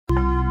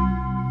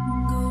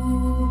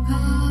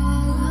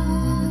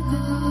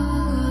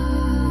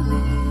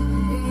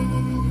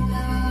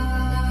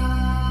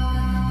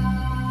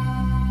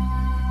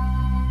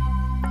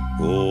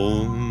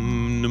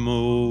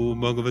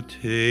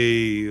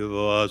Bhagavate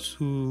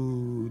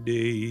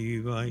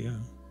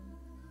Vasudevaya.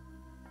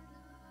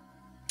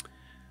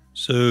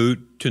 So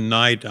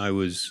tonight I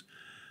was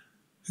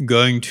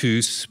going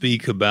to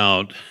speak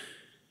about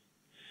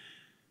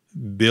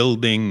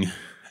building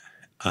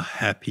a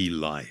happy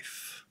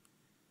life.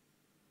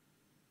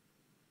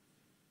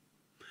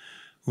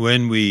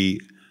 When we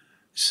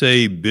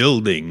say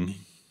building,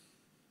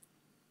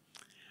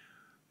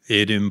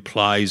 it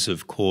implies,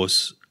 of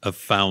course, a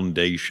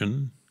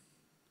foundation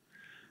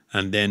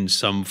and then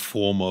some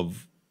form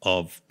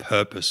of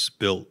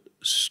purpose-built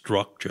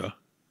structure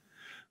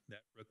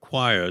that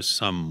requires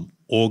some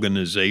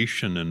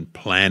organization and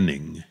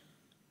planning.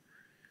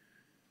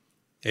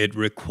 It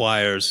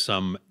requires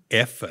some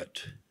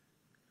effort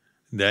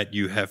that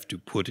you have to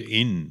put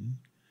in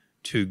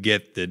to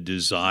get the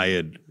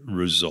desired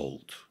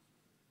result.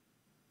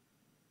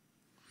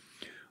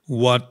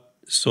 What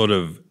sort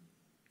of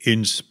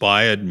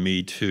inspired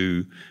me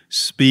to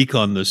speak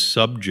on this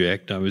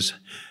subject, I was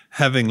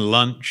having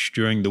lunch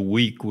during the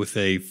week with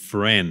a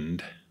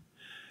friend,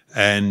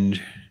 and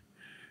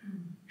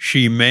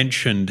she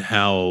mentioned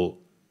how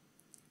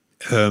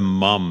her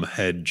mum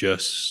had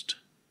just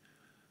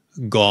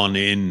gone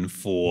in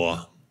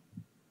for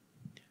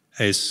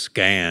a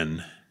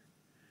scan.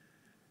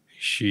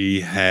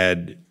 She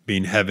had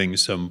been having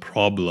some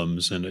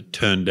problems, and it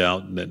turned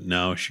out that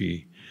now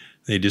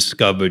they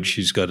discovered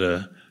she's got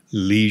a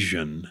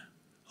lesion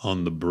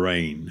on the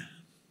brain.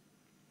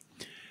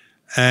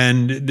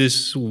 And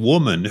this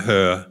woman,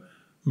 her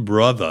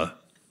brother,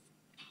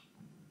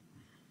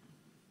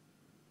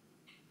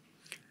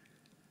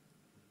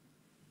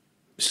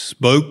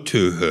 spoke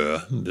to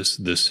her,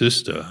 the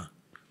sister,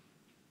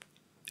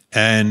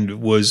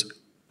 and was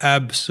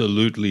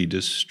absolutely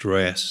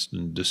distressed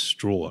and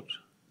distraught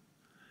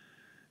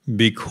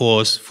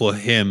because for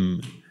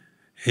him,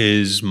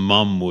 his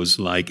mum was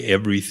like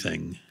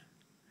everything,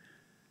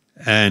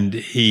 and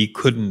he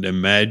couldn't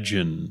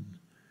imagine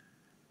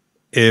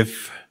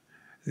if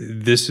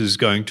this is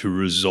going to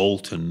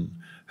result in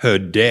her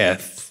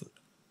death,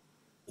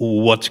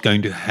 what's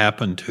going to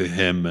happen to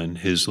him and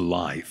his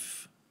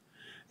life.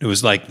 It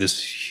was like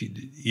this,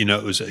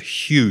 it was a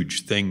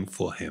huge thing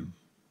for him.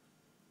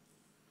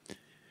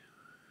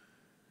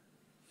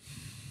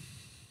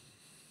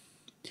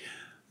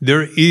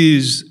 There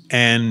is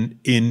an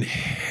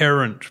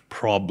inherent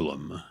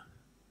problem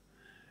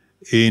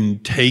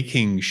in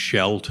taking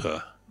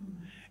shelter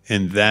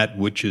in that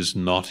which is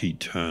not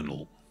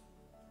eternal.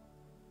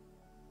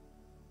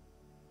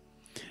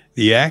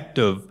 The act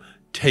of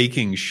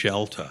taking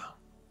shelter,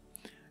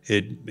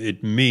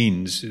 it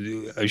means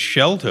a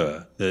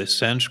shelter, the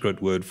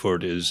Sanskrit word for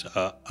it is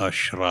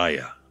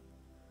ashraya.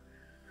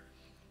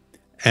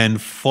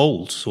 And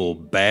false or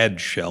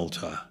bad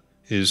shelter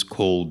is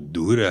called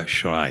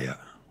durashraya.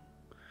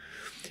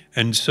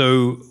 And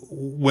so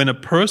when a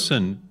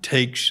person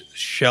takes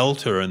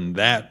shelter in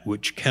that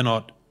which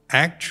cannot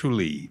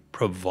actually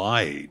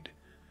provide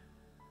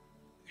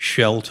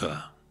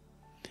shelter,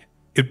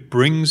 it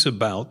brings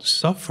about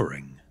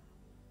suffering.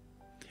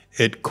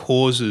 It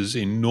causes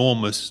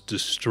enormous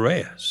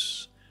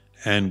distress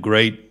and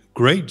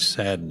great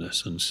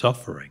sadness and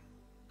suffering.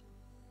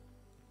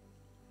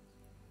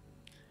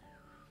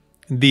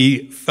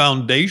 The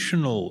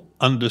foundational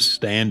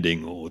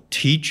understanding or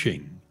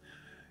teaching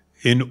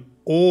in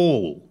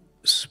all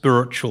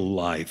spiritual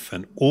life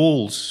and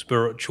all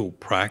spiritual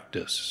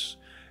practice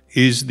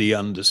is the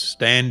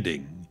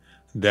understanding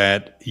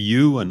that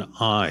you and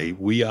I,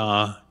 we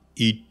are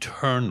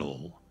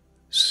eternal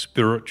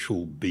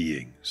spiritual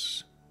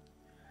beings.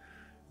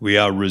 We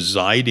are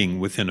residing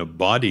within a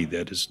body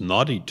that is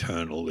not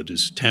eternal, it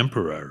is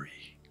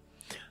temporary.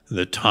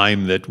 The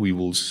time that we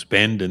will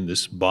spend in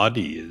this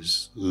body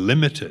is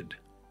limited.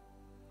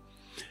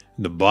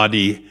 The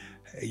body,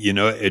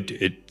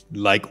 it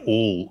like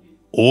all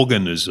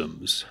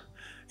organisms,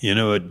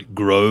 it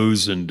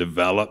grows and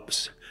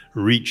develops,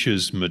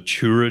 reaches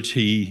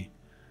maturity,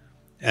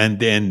 and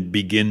then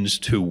begins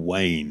to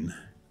wane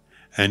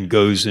and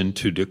goes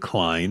into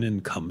decline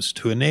and comes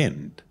to an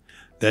end.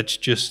 That's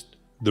just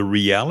the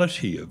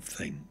reality of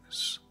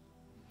things.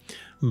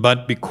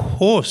 But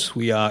because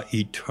we are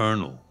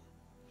eternal,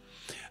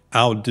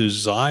 our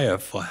desire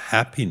for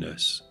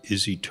happiness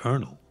is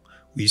eternal.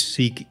 We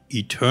seek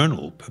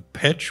eternal,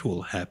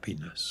 perpetual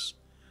happiness.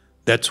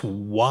 That's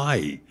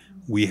why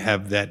we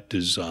have that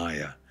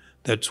desire.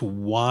 That's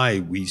why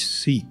we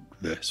seek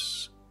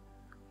this.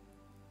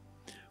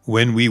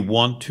 When we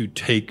want to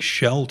take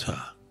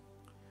shelter,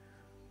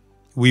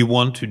 we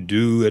want to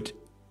do it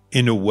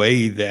in a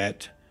way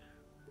that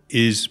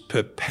is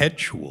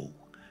perpetual.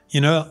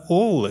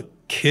 All the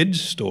kids'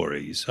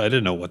 stories, I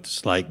don't know what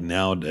it's like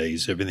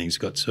nowadays, everything's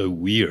got so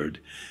weird,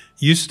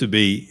 used to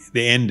be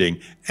the ending,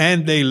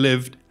 and they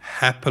lived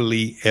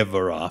happily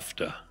ever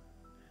after.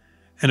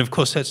 And of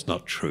course, that's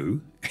not true.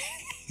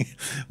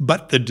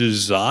 But the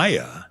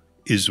desire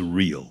is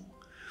real.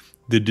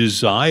 The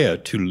desire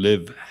to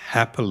live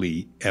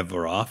happily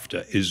ever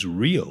after is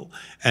real.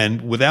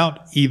 And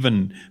without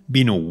even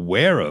being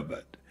aware of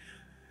it,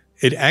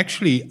 it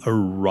actually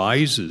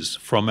arises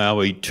from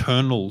our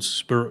eternal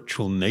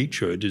spiritual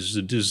nature. It is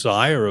the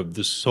desire of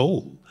the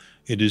soul.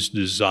 It is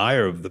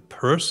desire of the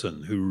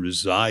person who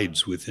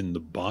resides within the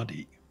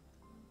body.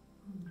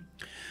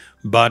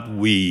 But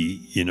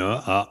we,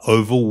 are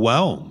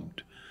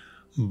overwhelmed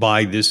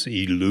by this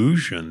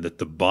illusion that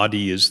the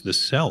body is the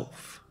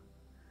self.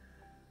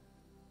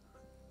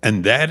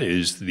 And that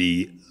is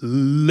the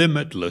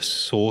limitless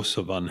source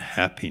of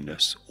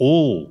unhappiness.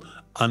 All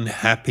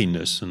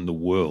unhappiness in the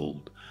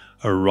world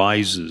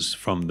arises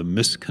from the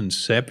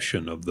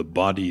misconception of the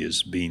body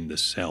as being the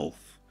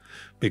self,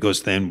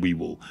 because then we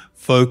will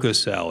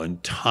focus our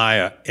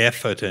entire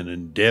effort and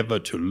endeavor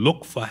to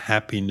look for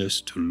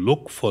happiness, to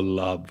look for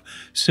love,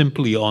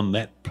 simply on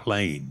that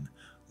plane,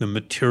 the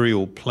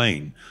material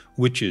plane,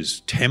 which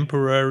is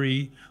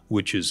temporary,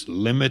 which is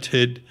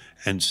limited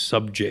and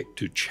subject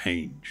to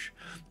change.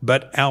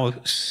 But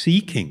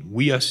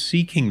we are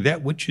seeking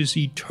that which is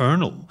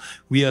eternal.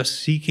 We are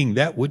seeking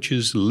that which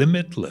is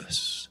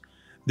limitless.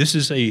 This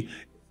is an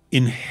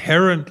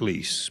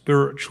inherently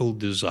spiritual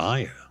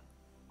desire.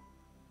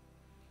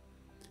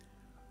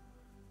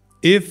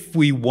 If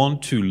we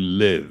want to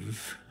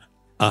live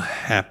a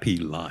happy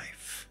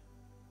life,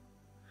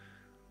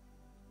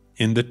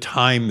 in the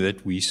time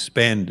that we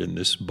spend in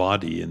this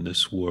body, in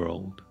this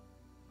world,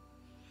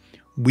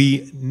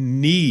 we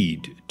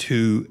need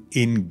to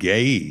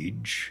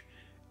engage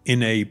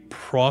in a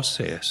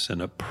process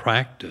and a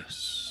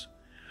practice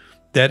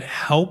that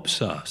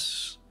helps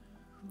us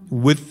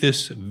with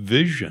this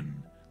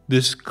vision,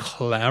 this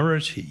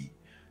clarity,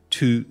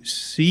 to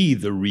see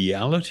the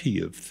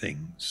reality of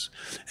things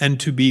and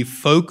to be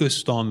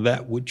focused on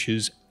that which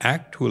is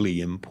actually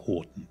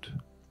important.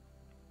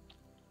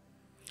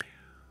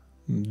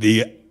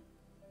 The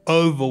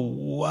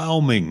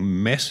overwhelming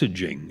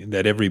messaging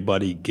that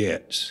everybody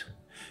gets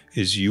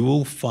is you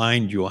will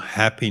find your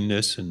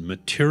happiness in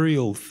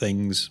material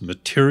things,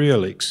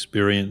 material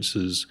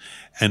experiences,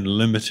 and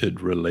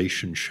limited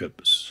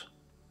relationships.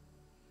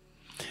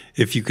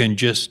 If you can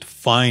just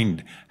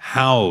find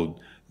how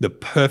the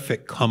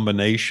perfect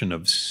combination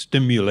of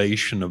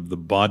stimulation of the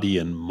body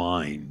and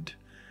mind,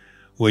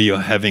 where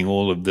you're having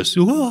all of this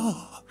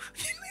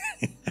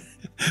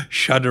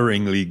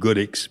shudderingly good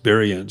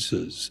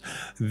experiences,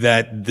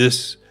 that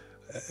this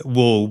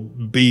will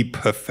be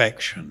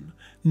perfection.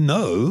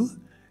 No,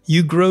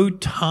 you grow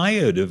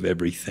tired of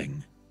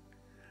everything.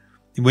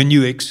 When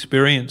you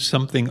experience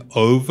something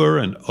over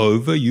and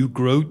over, you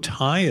grow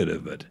tired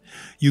of it.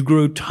 You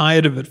grow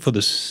tired of it for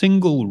the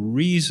single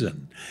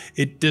reason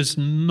it does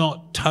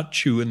not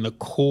touch you in the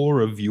core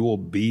of your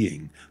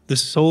being. The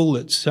soul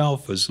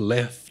itself is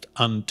left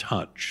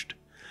untouched.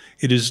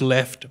 It is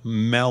left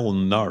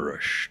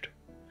malnourished.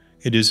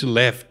 It is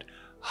left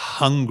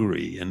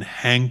hungry and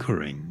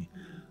hankering,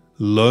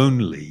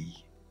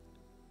 lonely,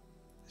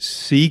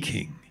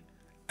 seeking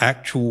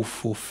actual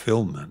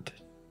fulfillment.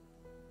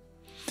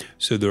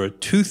 So there are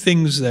two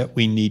things that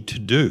we need to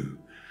do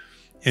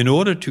in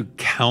order to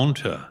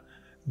counter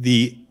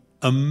the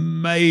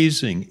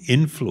amazing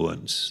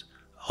influence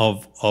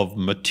of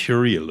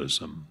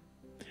materialism.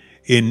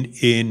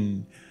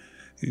 In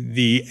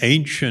the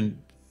ancient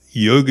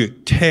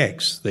yogic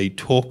texts, they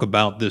talk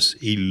about this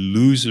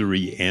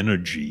illusory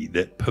energy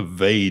that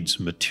pervades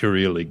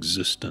material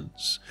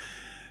existence,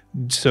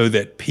 so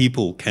that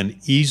people can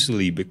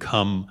easily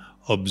become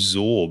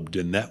absorbed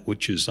in that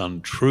which is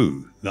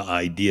untrue. The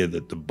idea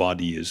that the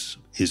body is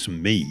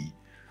me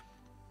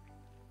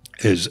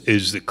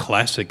is the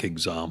classic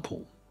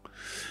example.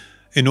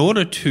 In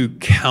order to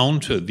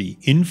counter the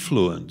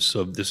influence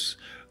of this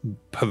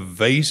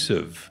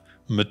pervasive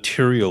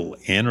material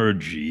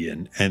energy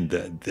and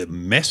the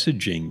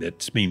messaging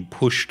that's been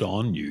pushed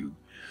on you,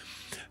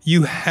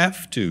 you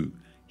have to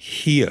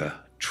hear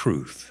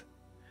truth.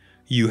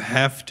 You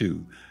have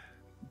to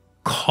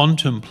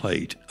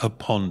contemplate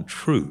upon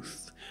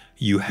truth.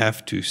 You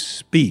have to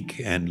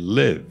speak and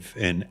live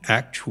in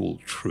actual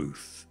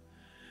truth.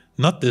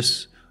 Not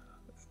this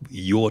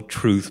your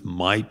truth,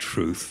 my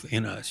truth.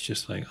 It's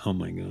just like, oh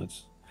my God.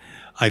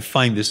 I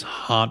find this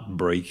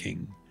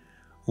heartbreaking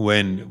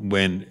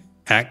when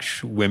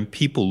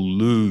people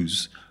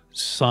lose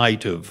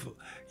sight of,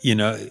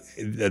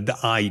 the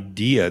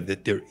idea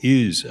that there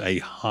is a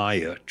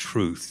higher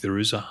truth, there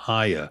is a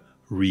higher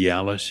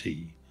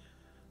reality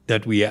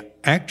that we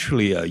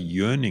actually are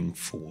yearning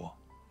for.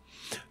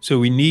 So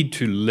we need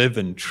to live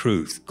in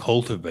truth,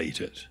 cultivate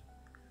it.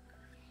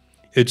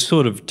 It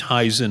sort of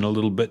ties in a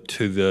little bit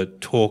to the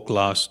talk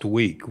last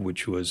week,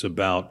 which was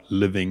about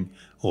living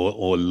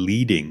or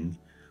leading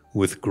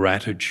with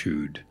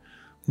gratitude.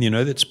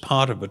 That's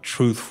part of a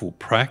truthful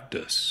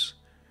practice.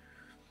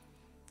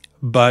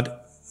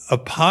 But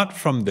apart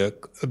from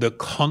the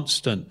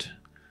constant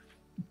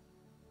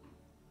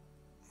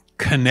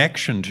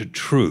connection to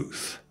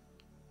truth,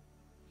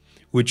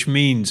 which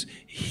means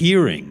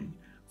hearing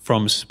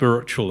from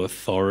spiritual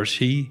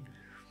authority,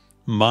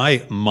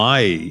 my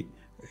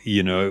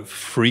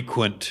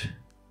frequent,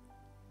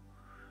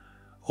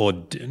 or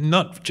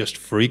not just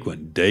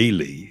frequent,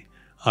 daily,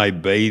 I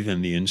bathe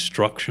in the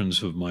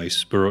instructions of my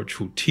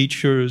spiritual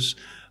teachers.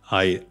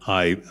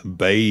 I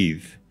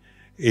bathe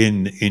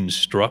in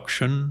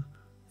instruction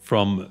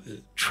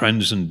from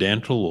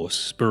transcendental or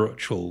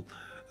spiritual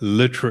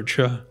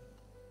literature.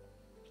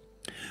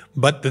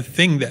 But the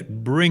thing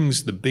that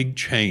brings the big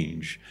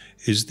change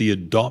is the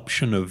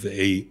adoption of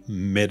a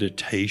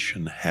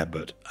meditation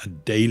habit, a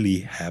daily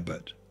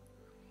habit.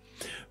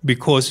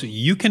 Because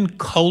you can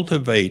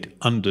cultivate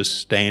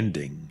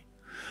understanding,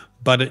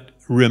 but it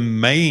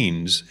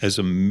remains as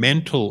a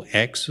mental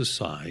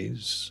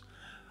exercise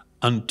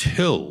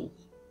until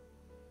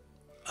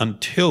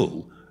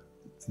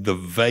the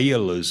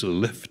veil is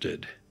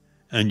lifted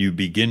and you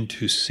begin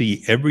to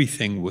see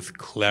everything with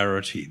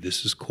clarity.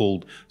 This is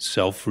called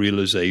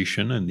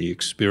self-realization and the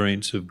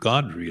experience of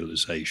God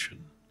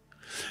realization.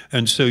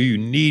 And so you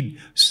need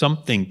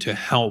something to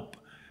help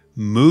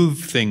move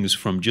things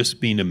from just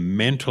being a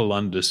mental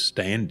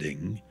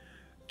understanding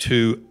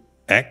to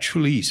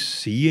actually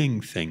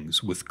seeing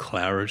things with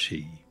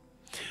clarity.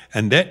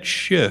 And that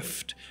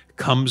shift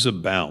comes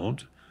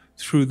about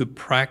through the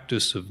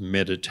practice of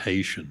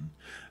meditation.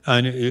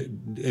 And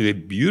a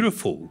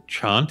beautiful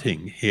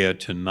chanting here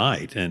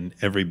tonight, and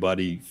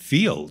everybody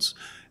feels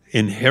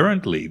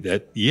inherently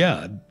that,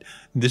 yeah,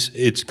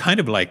 it's kind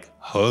of like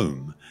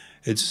home.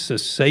 It's a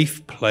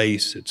safe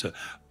place. It's a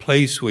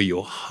place where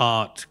your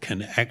heart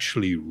can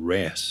actually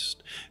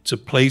rest. It's a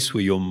place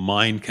where your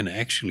mind can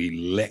actually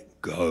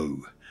let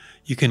go.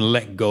 You can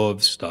let go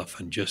of stuff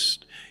and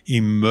just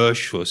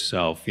immerse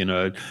yourself. You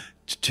know,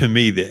 to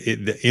me,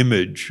 the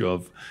image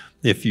of,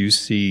 if you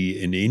see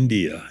in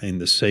India, in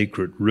the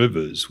sacred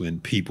rivers,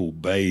 when people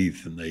bathe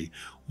and they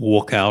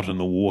walk out in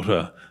the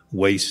water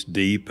waist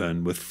deep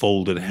and with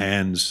folded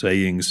hands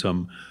saying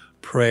some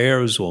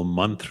prayers or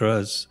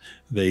mantras,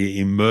 they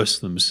immerse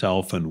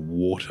themselves in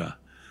water.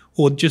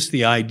 Or just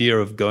the idea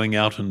of going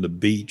out on the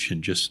beach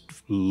and just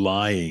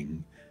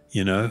lying,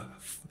 you know,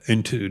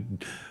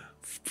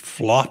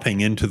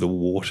 flopping into the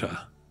water.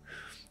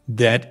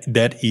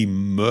 That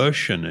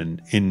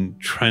immersion in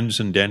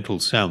transcendental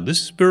sound.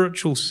 This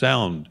spiritual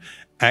sound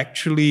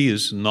actually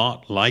is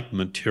not like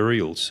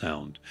material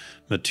sound.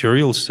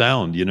 Material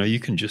sound, you know, you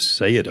can just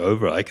say it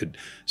over. I could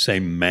say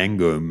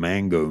mango,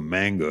 mango,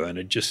 mango, and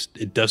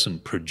it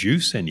doesn't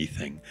produce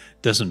anything.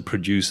 It doesn't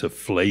produce a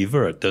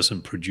flavor. It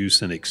doesn't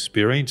produce an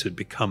experience. It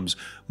becomes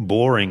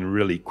boring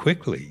really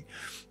quickly.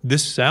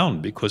 This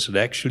sound, because it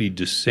actually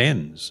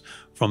descends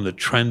from the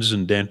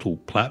transcendental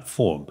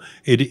platform,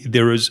 it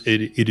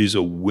is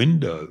a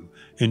window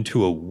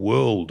into a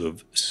world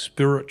of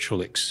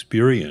spiritual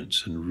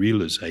experience and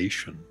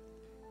realization.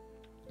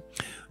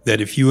 That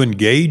if you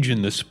engage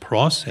in this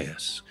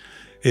process,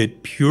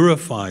 it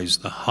purifies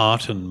the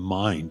heart and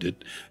mind.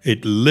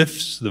 It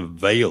lifts the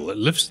veil. It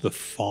lifts the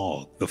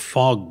fog. The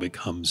fog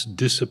becomes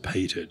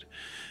dissipated,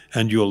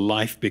 and your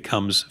life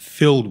becomes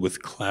filled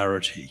with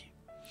clarity.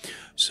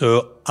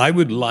 So I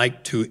would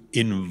like to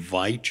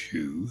invite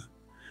you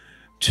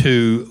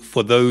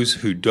for those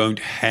who don't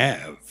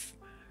have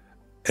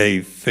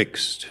a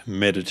fixed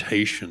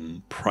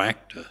meditation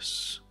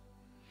practice,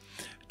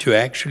 to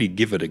actually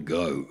give it a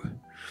go.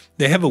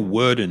 They have a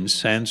word in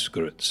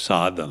Sanskrit,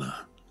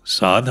 sadhana.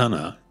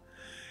 Sadhana,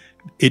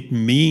 it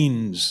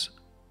means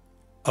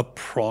a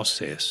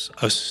process,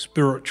 a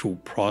spiritual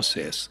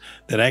process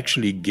that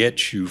actually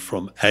gets you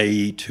from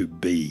A to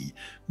B.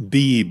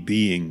 B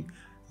being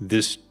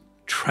this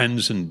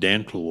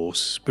transcendental or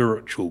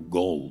spiritual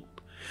goal.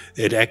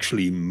 It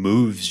actually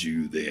moves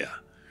you there.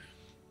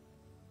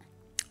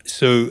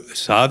 So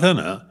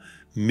sadhana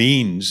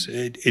means,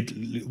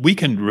 we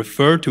can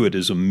refer to it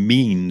as a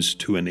means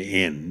to an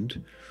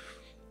end.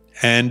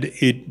 And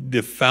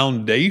the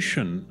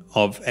foundation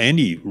of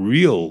any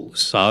real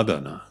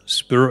sadhana,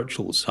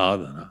 spiritual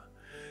sadhana,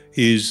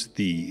 is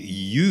the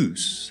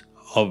use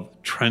of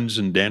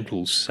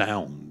transcendental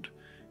sound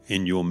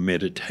in your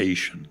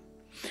meditation.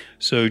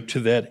 So to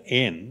that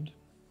end,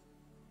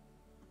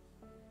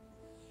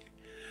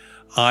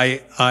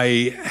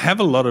 I have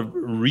a lot of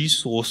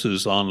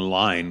resources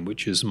online,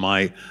 which is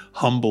my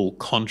humble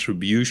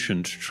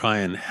contribution to try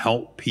and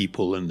help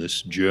people in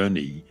this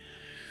journey.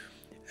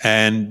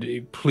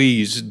 And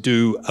please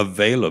do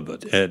avail of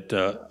it at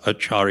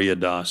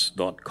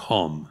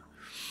acharyadas.com.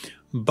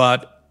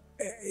 But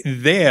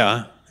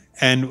there,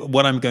 and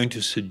what I'm going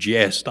to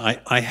suggest,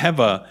 I have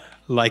a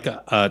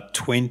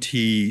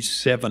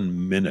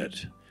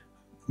 27-minute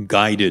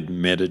guided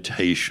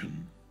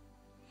meditation,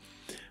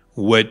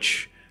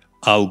 which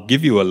I'll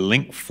give you a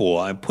link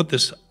for. I put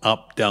this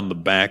up down the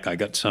back. I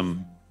got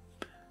some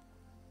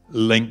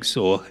links,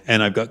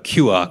 and I've got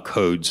QR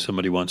codes.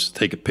 Somebody wants to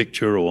take a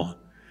picture or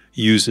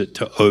use it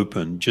to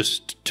open,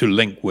 just to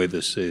link where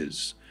this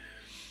is.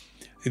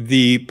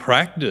 The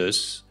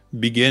practice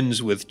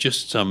begins with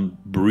just some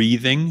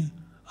breathing,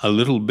 a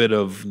little bit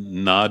of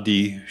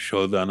nadi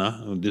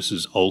shodhana. This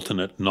is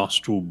alternate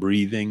nostril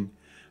breathing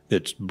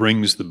that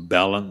brings the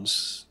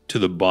balance to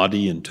the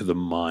body and to the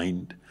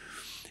mind.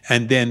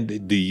 And then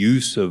the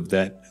use of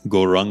that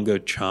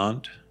Gauranga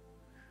chant.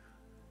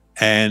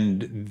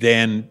 And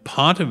then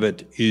part of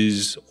it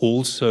is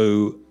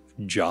also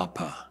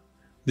japa.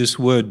 This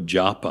word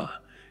japa,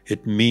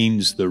 it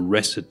means the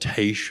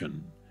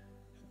recitation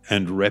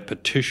and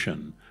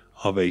repetition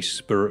of a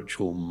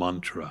spiritual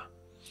mantra.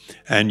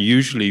 And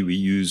usually we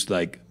use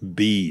like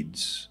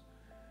beads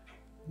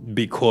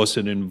because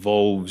it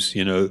involves,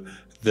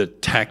 the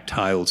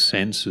tactile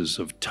senses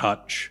of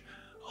touch,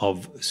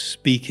 of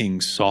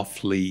speaking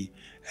softly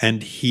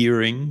and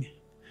hearing.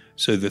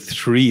 So the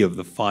 3 of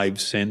the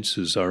 5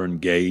 senses are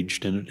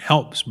engaged, and it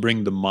helps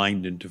bring the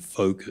mind into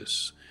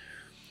focus.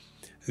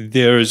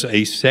 There's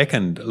a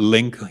second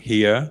link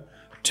here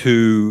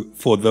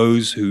for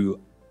those who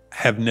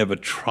have never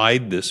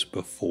tried this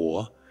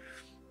before,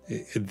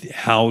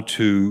 how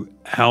to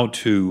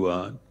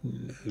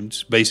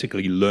it's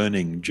basically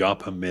learning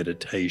japa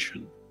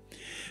meditation.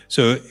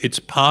 So it's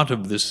part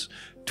of this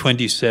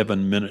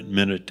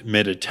 27-minute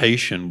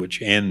meditation, which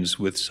ends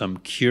with some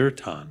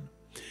kirtan.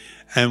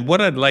 And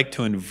what I'd like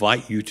to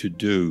invite you to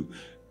do,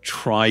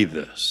 try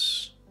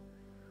this.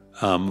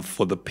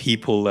 For the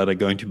people that are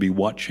going to be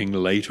watching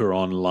later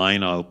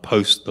online, I'll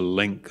post the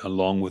link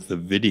along with the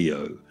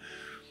video.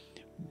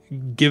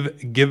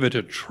 Give it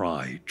a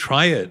try.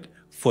 Try it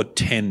for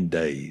 10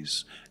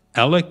 days.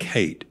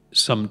 Allocate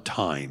some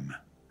time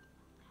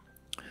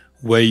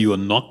where you are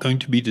not going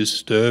to be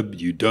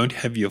disturbed, you don't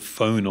have your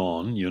phone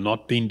on, you're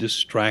not being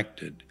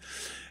distracted,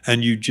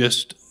 and you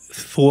just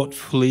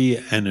thoughtfully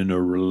and in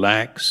a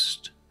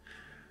relaxed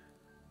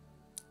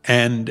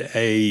and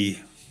a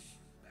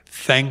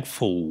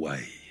thankful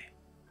way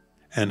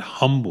and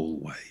humble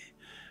way,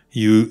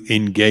 you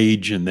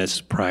engage in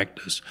this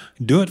practice.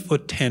 Do it for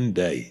 10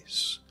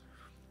 days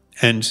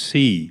and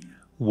see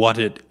what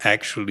it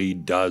actually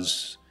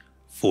does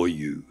for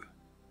you.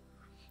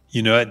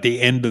 At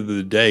the end of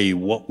the day,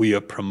 what we are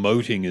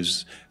promoting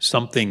is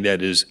something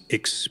that is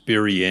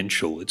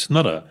experiential. It's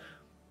not a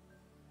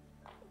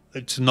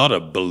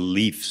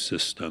belief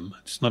system.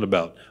 It's not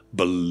about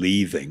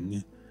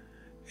believing.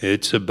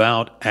 It's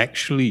about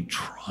actually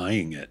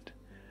trying it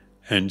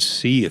and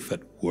see if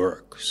it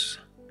works.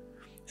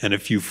 And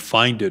if you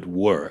find it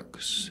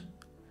works,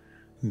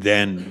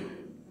 then,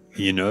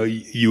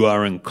 you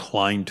are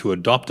inclined to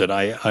adopt it.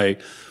 I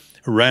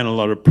ran a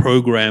lot of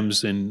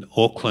programs in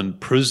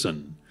Auckland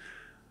Prison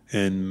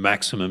in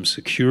maximum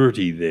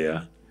security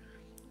there.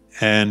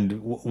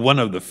 And one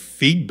of the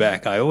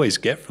feedback I always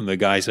get from the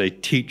guys, I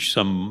teach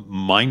some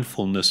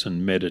mindfulness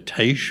and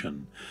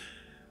meditation.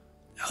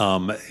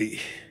 I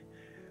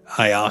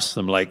ask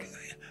them, like,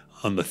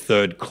 on the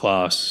 3rd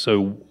class,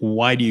 so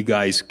why do you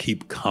guys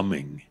keep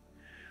coming?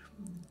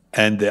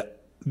 And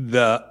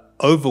the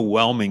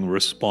overwhelming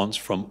response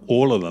from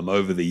all of them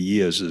over the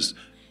years is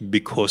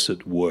because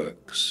it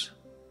works.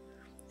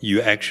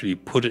 You actually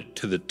put it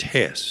to the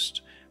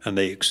test, and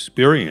they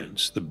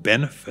experience the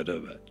benefit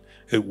of it.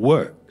 It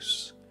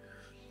works.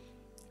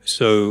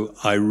 So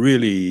I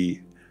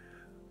really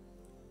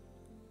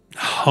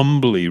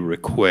humbly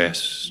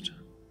request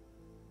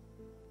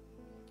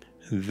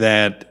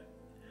that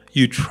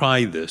you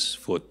try this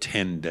for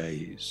 10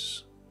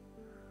 days,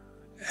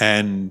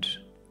 and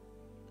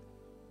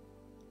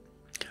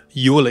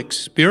you will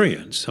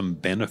experience some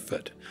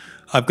benefit.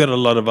 I've got a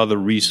lot of other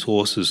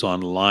resources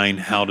online,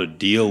 how to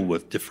deal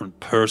with different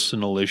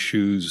personal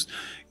issues,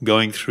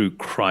 going through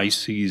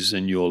crises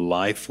in your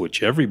life,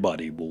 which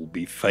everybody will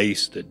be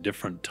faced at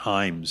different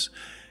times,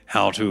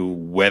 how to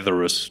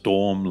weather a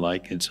storm,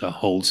 like it's a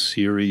whole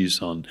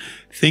series on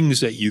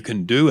things that you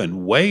can do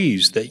and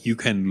ways that you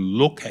can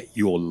look at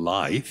your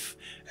life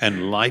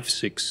and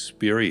life's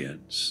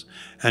experience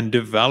and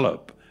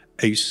develop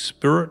a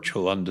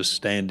spiritual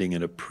understanding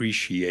and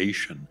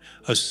appreciation,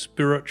 a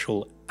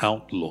spiritual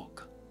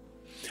outlook.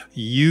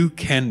 You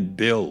can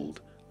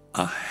build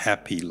a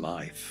happy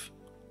life.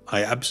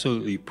 I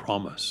absolutely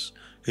promise.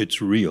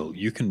 It's real.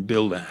 You can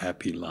build a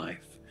happy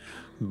life,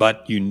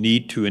 but you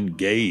need to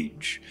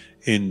engage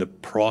in the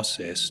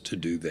process to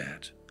do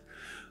that.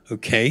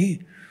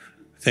 Okay?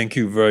 Thank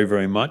you very,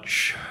 very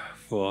much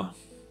for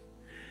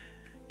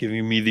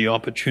giving me the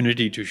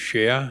opportunity to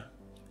share.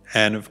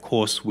 And of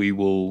course, we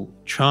will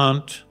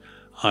chant.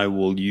 I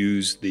will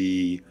use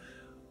the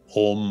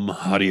Om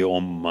Hari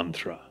Om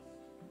mantra.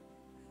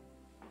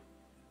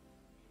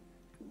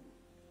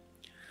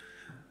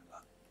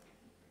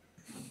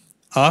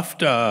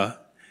 After,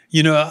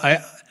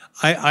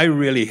 I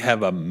really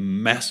have a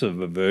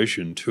massive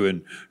aversion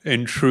to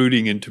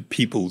intruding into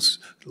people's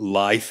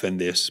life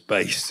and their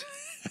space.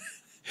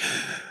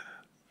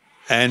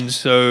 And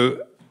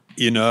so,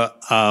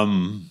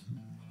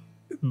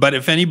 but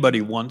if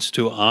anybody wants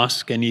to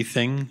ask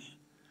anything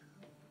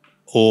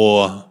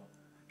or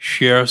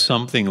share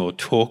something or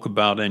talk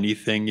about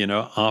anything,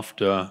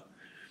 after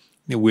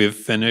we've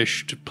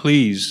finished,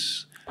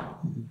 please,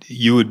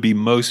 you would be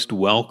most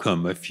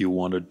welcome if you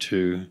wanted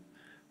to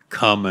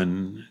come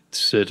and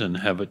sit and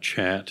have a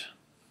chat.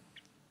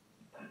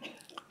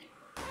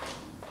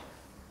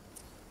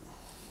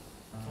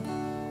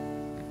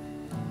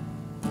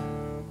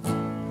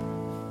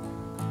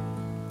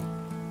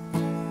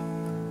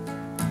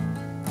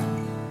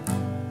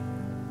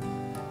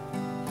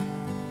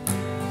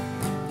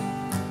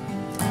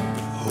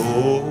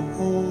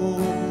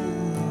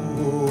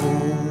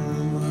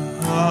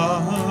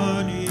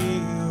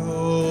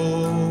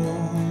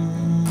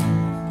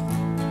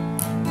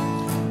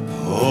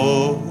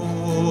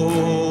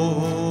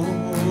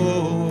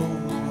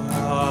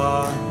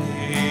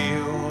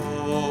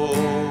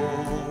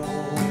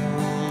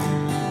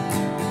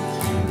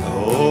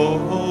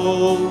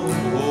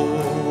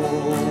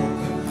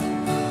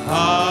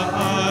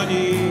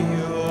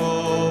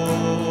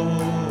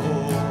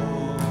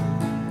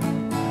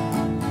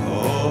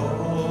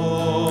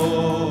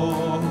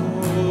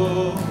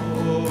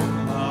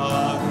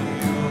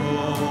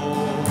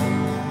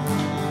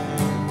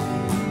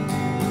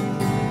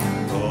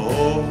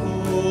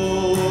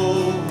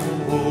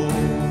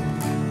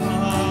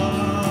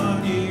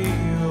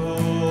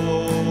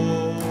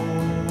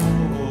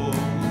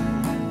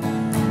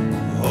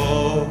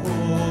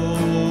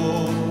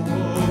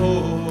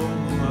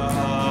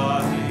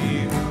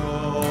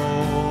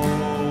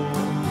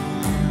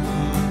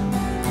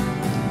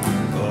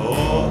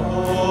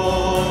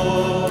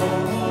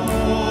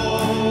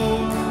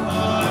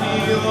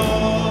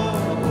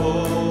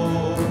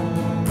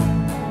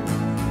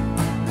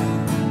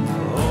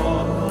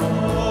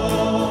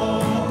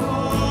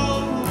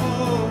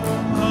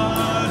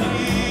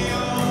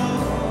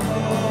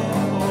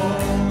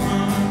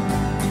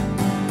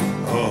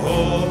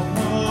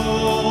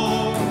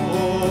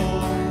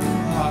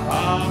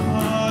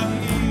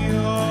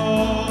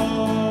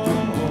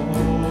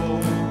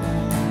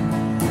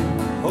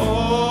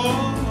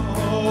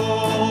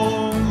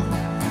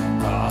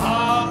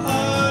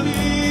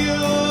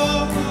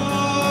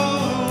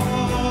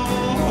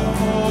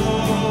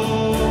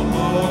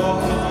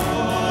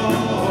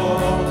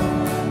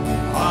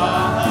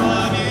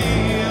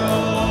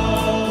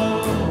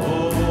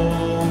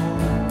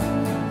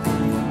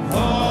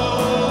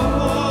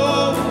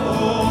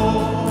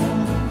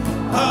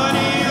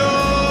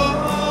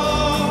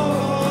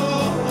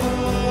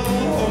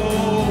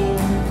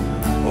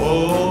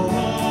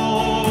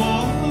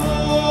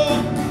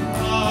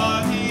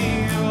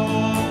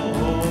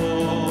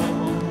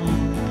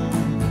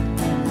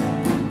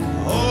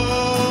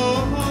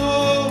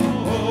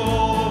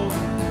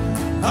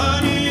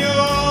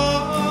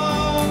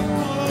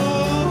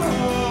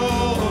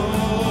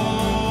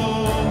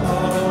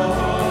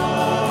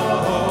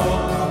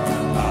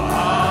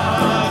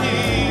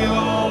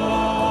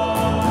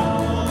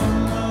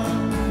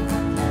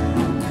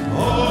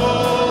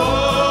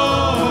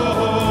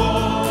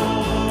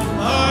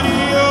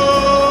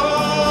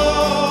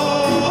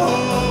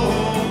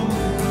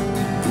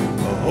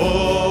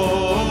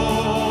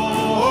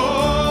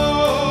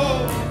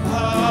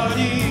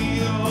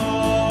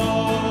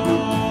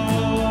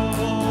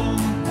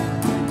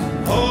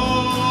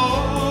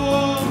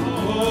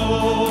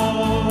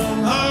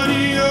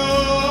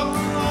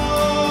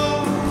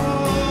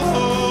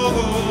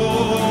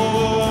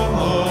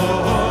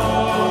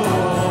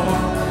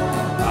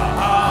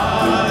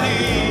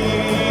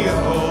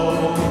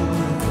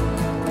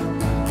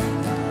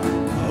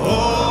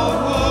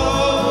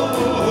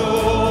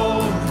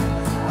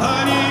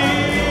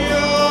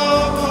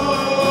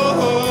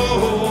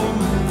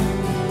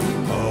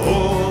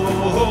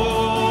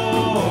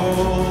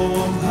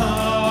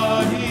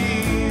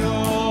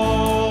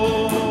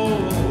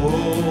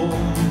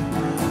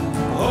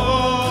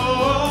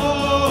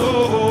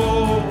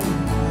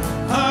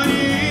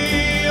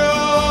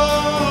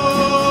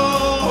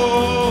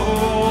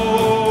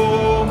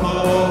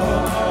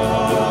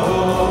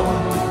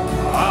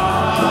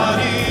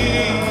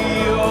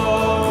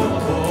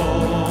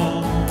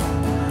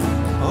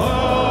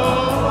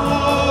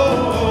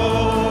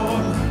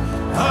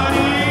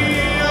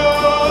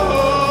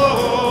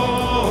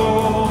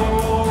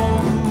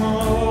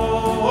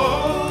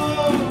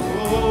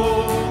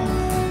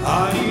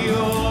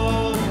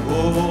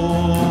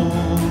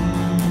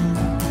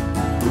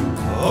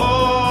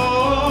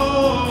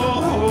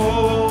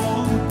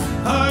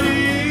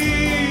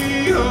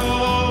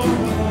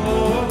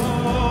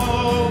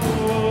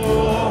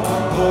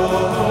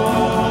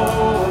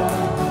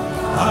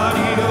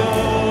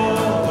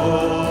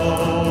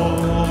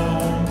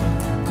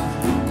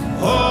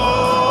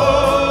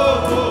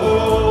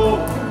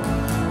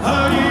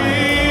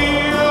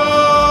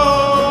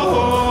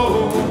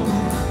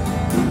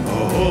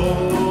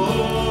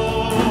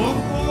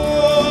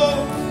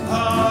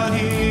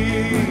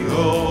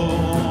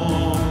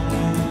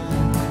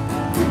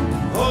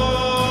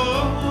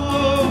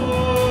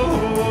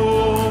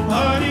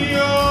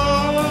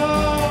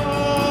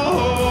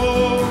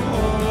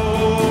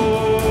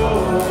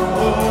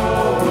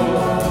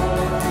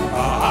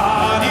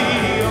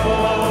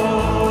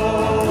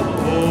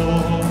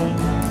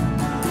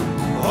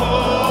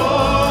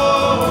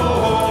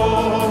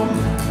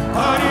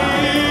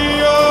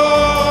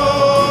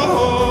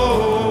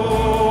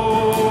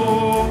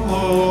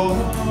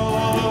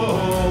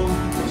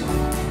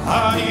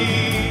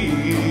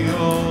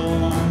 oh